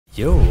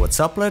Yo, what's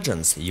up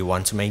legends? You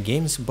want to make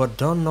games but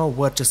don't know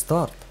where to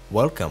start?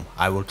 Welcome,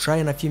 I will try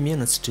in a few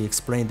minutes to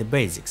explain the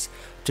basics.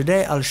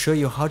 Today I'll show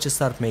you how to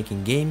start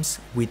making games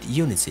with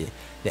Unity,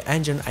 the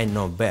engine I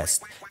know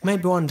best.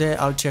 Maybe one day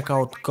I'll check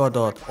out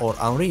Godot or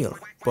Unreal,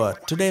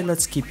 but today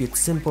let's keep it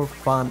simple,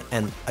 fun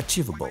and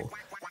achievable.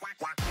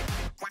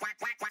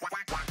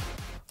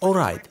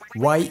 Alright,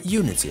 why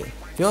Unity?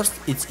 First,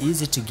 it's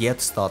easy to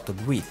get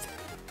started with.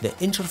 The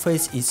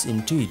interface is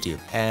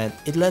intuitive and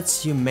it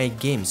lets you make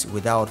games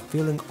without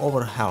feeling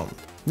overwhelmed.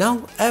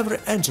 Now, every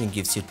engine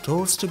gives you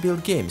tools to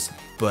build games,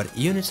 but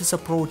Unity's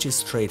approach is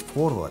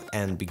straightforward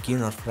and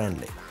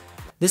beginner-friendly.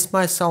 This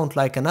might sound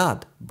like an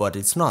ad, but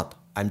it's not.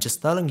 I'm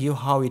just telling you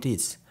how it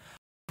is.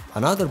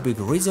 Another big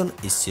reason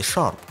is C#.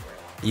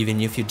 Even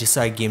if you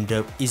decide game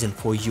dev isn't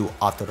for you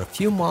after a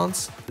few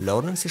months,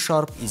 learning C#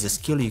 is a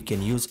skill you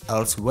can use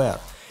elsewhere,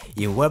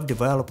 in web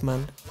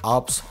development,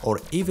 apps or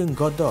even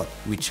Godot,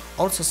 which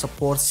also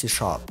supports C#.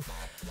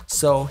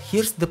 So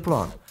here's the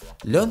plan.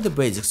 Learn the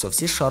basics of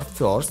C#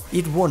 first,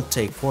 it won't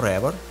take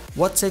forever.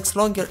 What takes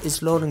longer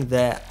is learning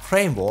the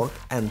framework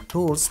and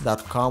tools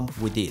that come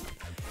with it.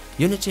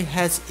 Unity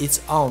has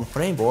its own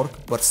framework,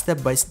 but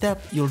step by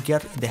step you'll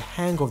get the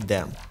hang of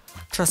them.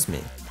 Trust me.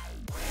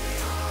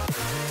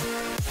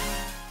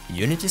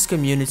 Unity's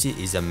community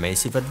is a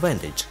massive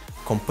advantage.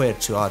 Compared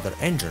to other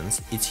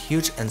engines, it's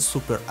huge and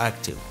super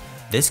active.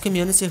 This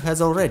community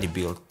has already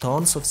built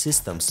tons of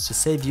systems to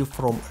save you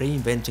from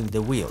reinventing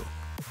the wheel.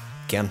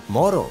 Can't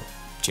model?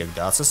 Check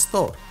the asset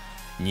store.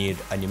 Need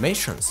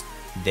animations?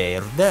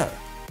 They're there.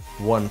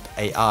 Want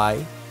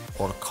AI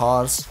or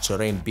cars,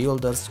 terrain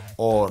builders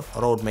or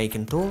road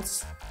making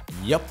tools?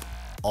 Yup,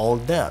 all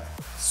there.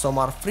 Some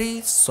are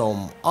free,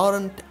 some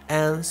aren't,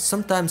 and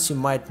sometimes you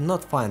might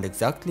not find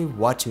exactly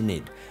what you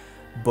need.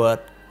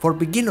 But for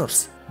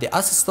beginners, the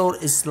asset store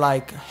is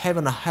like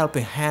having a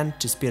helping hand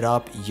to speed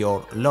up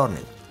your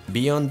learning.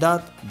 Beyond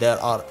that, there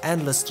are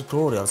endless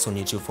tutorials on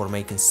YouTube for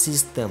making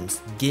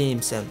systems,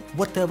 games and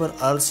whatever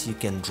else you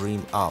can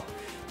dream up.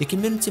 The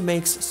community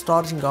makes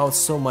starting out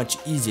so much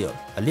easier.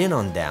 Lean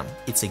on them,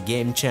 it's a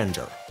game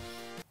changer.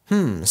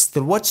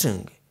 Still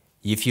watching?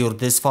 If you're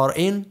this far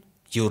in,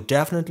 you're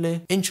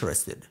definitely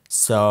interested.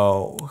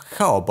 So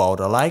how about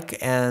a like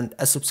and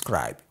a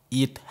subscribe?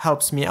 It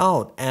helps me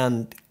out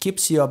and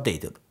keeps you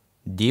updated.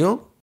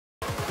 Deal?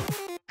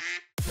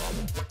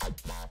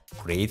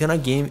 Creating a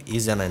game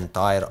is an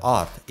entire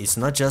art, it's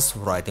not just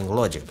writing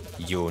logic.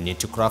 You need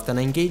to craft an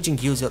engaging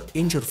user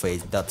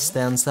interface that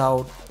stands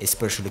out,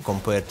 especially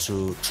compared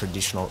to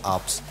traditional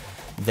apps.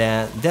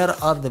 Then there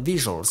are the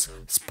visuals,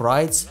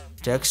 sprites,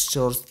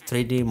 textures,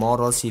 3D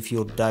models if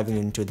you're diving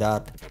into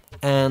that,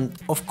 and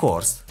of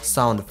course,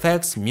 sound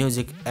effects,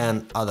 music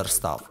and other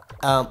stuff.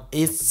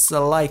 It's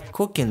like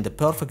cooking the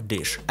perfect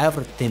dish.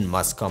 Everything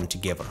must come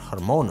together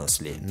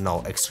harmoniously,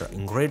 no extra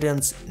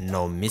ingredients,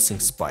 no missing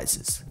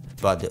spices.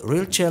 But the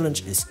real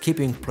challenge is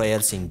keeping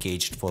players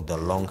engaged for the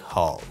long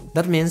haul.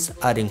 That means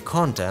adding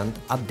content,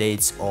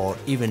 updates or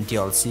even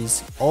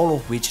DLCs, all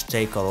of which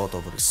take a lot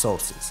of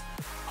resources.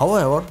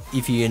 However,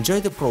 if you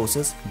enjoy the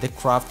process, the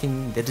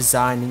crafting, the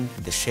designing,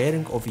 the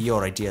sharing of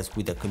your ideas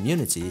with the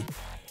community,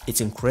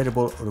 it's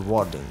incredibly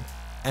rewarding.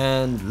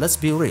 And let's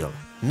be real,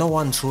 no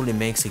one truly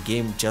makes a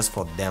game just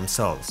for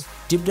themselves.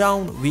 Deep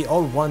down, we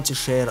all want to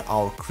share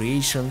our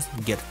creations,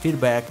 get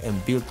feedback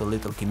and build a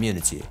little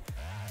community.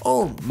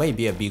 Or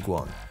maybe a big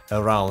one,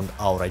 around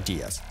our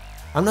ideas.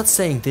 I'm not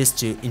saying this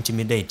to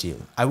intimidate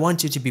you, I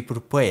want you to be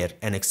prepared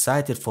and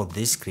excited for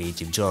this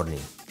creative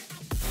journey.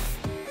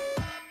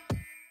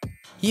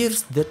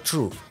 Here's the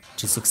truth,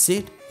 to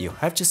succeed, you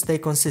have to stay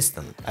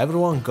consistent.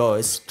 Everyone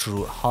goes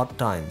through hard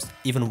times,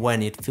 even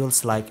when it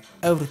feels like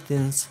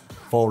everything's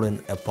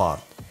falling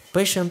apart.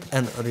 Patience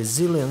and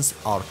resilience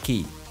are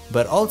key,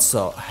 but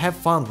also have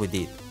fun with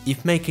it.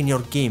 If making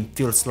your game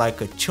feels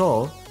like a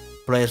chore,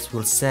 players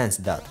will sense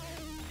that.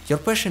 Your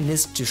passion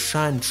needs to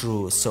shine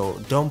through, so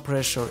don't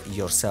pressure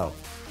yourself.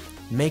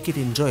 Make it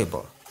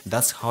enjoyable.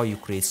 That's how you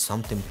create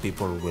something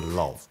people will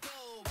love.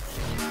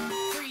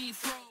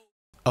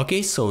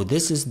 Okay, so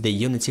this is the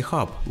Unity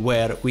Hub,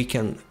 where we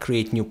can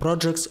create new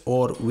projects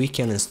or we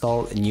can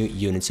install a new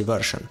Unity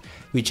version.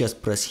 We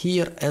just press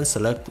here and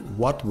select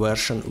what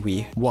version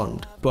we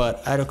want.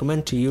 But I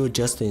recommend to you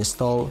just to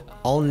install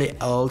only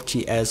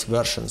LTS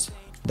versions.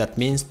 That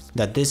means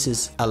that this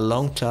is a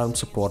long-term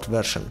support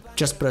version.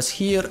 Just press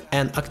here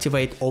and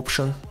activate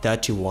option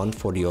that you want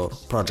for your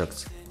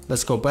projects.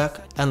 Let's go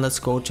back and let's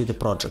go to the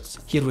projects.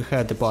 Here we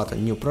have the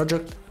button New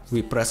Project.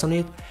 We press on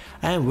it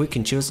and we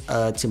can choose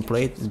a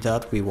template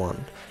that we want.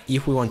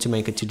 If we want to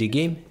make a 2D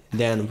game,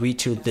 then we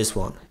choose this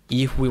one.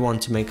 If we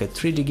want to make a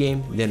 3D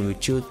game, then we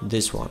choose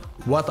this one.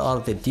 What are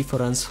the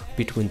difference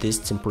between these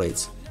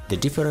templates? The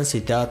difference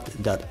is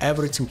that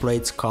every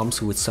template comes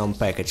with some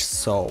package.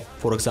 So,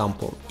 for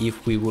example,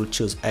 if we will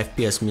choose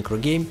FPS micro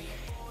game,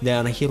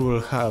 then here we'll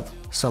have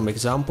some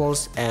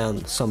examples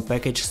and some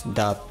packages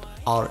that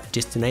are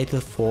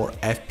destined for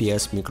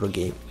FPS micro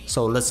game.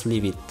 So let's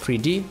leave it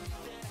 3D.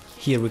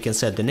 Here we can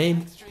set the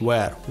name,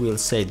 where we'll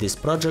save this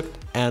project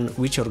and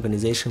which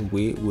organization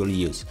we will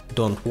use.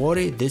 Don't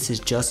worry, this is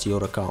just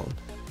your account.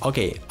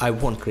 Okay, I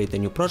won't create a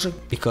new project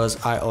because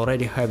I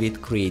already have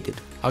it created.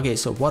 Okay,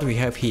 so what we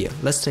have here,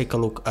 let's take a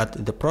look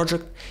at the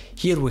project.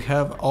 Here we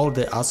have all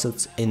the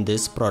assets in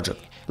this project,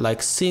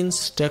 like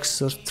scenes,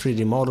 textures,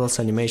 3D models,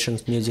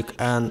 animations, music,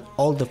 and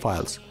all the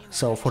files.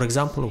 So for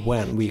example,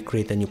 when we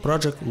create a new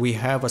project, we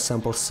have a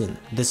sample scene.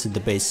 This is the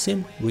base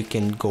scene. We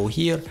can go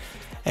here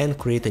and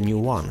create a new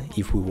one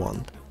if we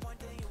want.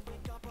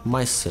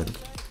 My scene.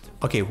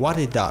 Okay, what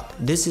is that?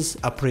 This is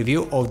a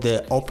preview of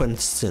the open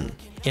scene.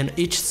 In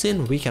each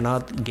scene we can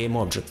add game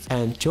objects,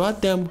 and to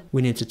add them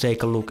we need to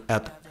take a look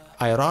at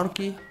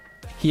hierarchy.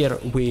 Here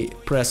we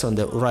press on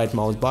the right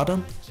mouse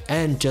button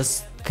and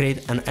just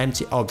create an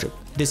empty object.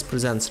 This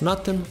presents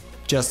nothing,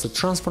 just a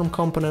transform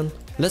component.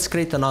 Let's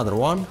create another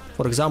one,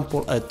 for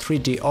example a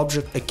 3D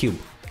object, a cube.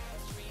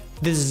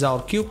 This is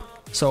our cube.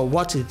 So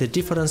what is the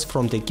difference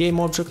from the game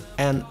object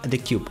and the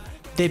cube?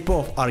 They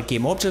both are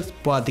game objects,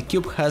 but the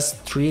cube has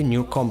 3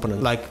 new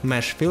components like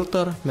mesh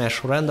filter,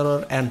 mesh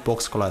renderer, and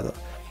box collider.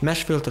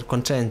 Mesh filter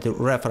contains the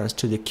reference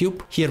to the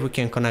cube. Here we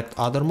can connect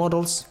other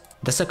models.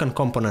 The second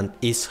component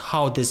is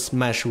how this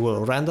mesh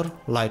will render,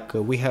 like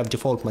we have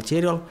default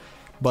material,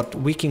 but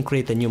we can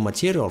create a new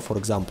material, for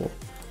example,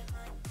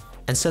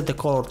 and set the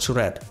color to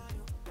red.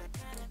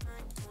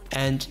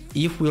 And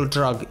if we'll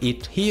drag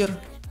it here,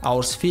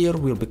 our sphere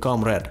will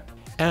become red.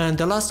 And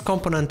the last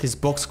component is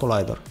box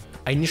collider.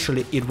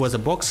 Initially it was a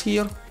box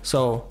here,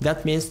 so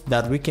that means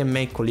that we can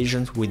make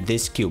collisions with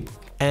this cube.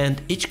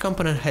 And each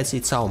component has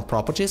its own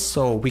properties,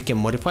 so we can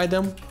modify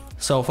them.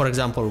 So for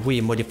example,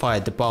 we modify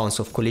the bounce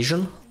of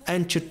collision,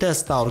 and to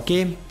test our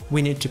game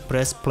we need to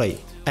press play.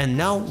 And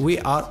now we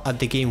are at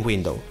the game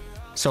window.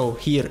 So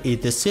here is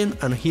the scene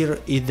and here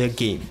is the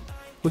game.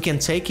 We can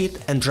take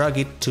it and drag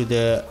it to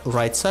the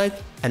right side,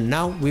 and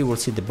now we will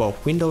see the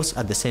both windows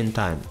at the same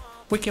time.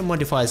 We can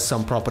modify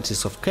some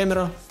properties of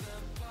camera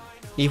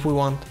if we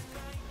want,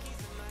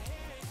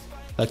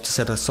 like to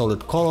set a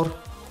solid color.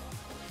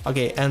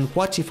 Okay, and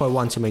what if I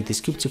want to make this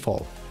cube to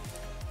fall?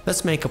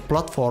 Let's make a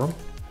platform.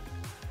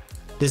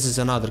 This is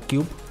another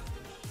cube.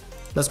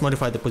 Let's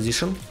modify the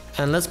position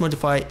and let's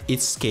modify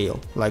its scale,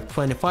 like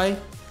 25.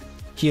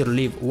 Here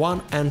leave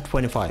 1 and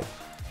 25.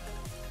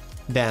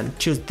 Then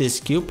choose this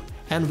cube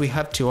and we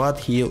have to add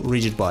here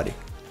rigid body.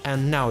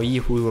 And now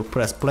if we will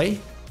press play,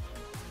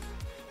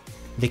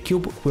 the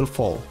cube will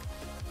fall.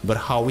 But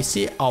how we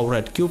see our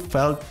red cube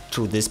fell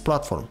through this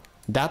platform?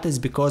 That is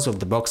because of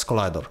the box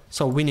collider.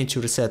 So we need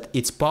to reset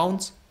its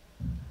bounds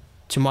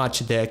to match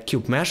the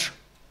cube mesh,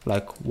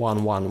 like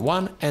 1, 1,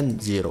 1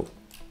 and 0.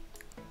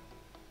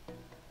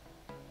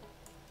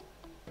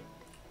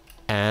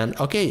 And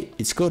okay,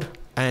 it's good.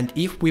 And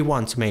if we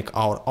want to make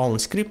our own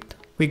script,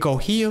 we go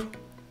here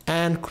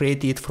and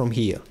create it from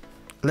here.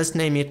 Let's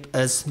name it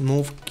as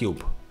move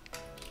cube.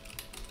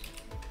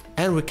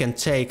 And we can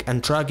take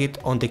and drag it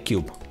on the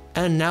cube.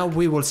 And now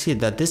we will see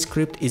that this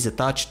script is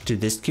attached to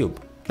this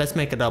cube. Let's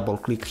make a double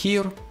click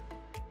here.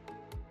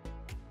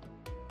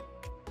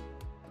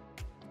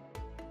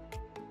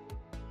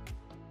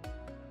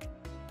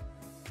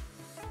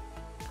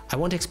 I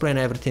won't explain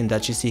everything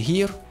that you see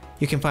here.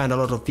 You can find a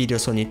lot of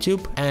videos on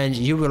YouTube and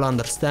you will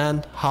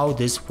understand how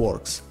this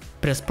works.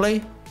 Press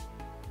play.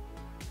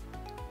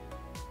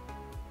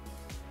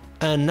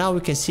 And now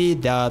we can see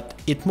that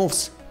it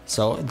moves.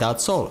 So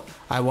that's all.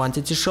 I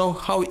wanted to show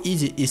how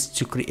easy it is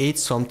to create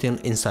something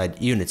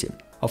inside Unity.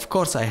 Of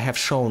course I have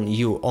shown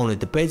you only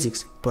the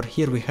basics, but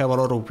here we have a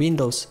lot of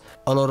windows,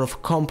 a lot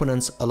of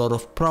components, a lot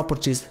of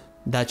properties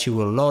that you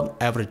will learn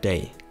every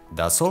day.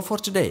 That's all for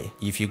today.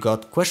 If you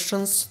got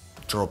questions,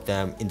 drop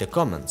them in the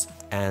comments.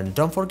 And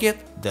don't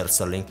forget,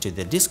 there's a link to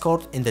the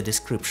Discord in the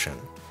description.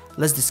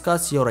 Let's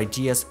discuss your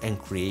ideas and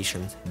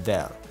creations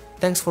there.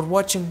 Thanks for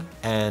watching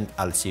and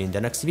I'll see you in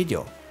the next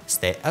video.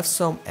 Stay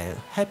awesome and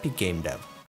happy game dev!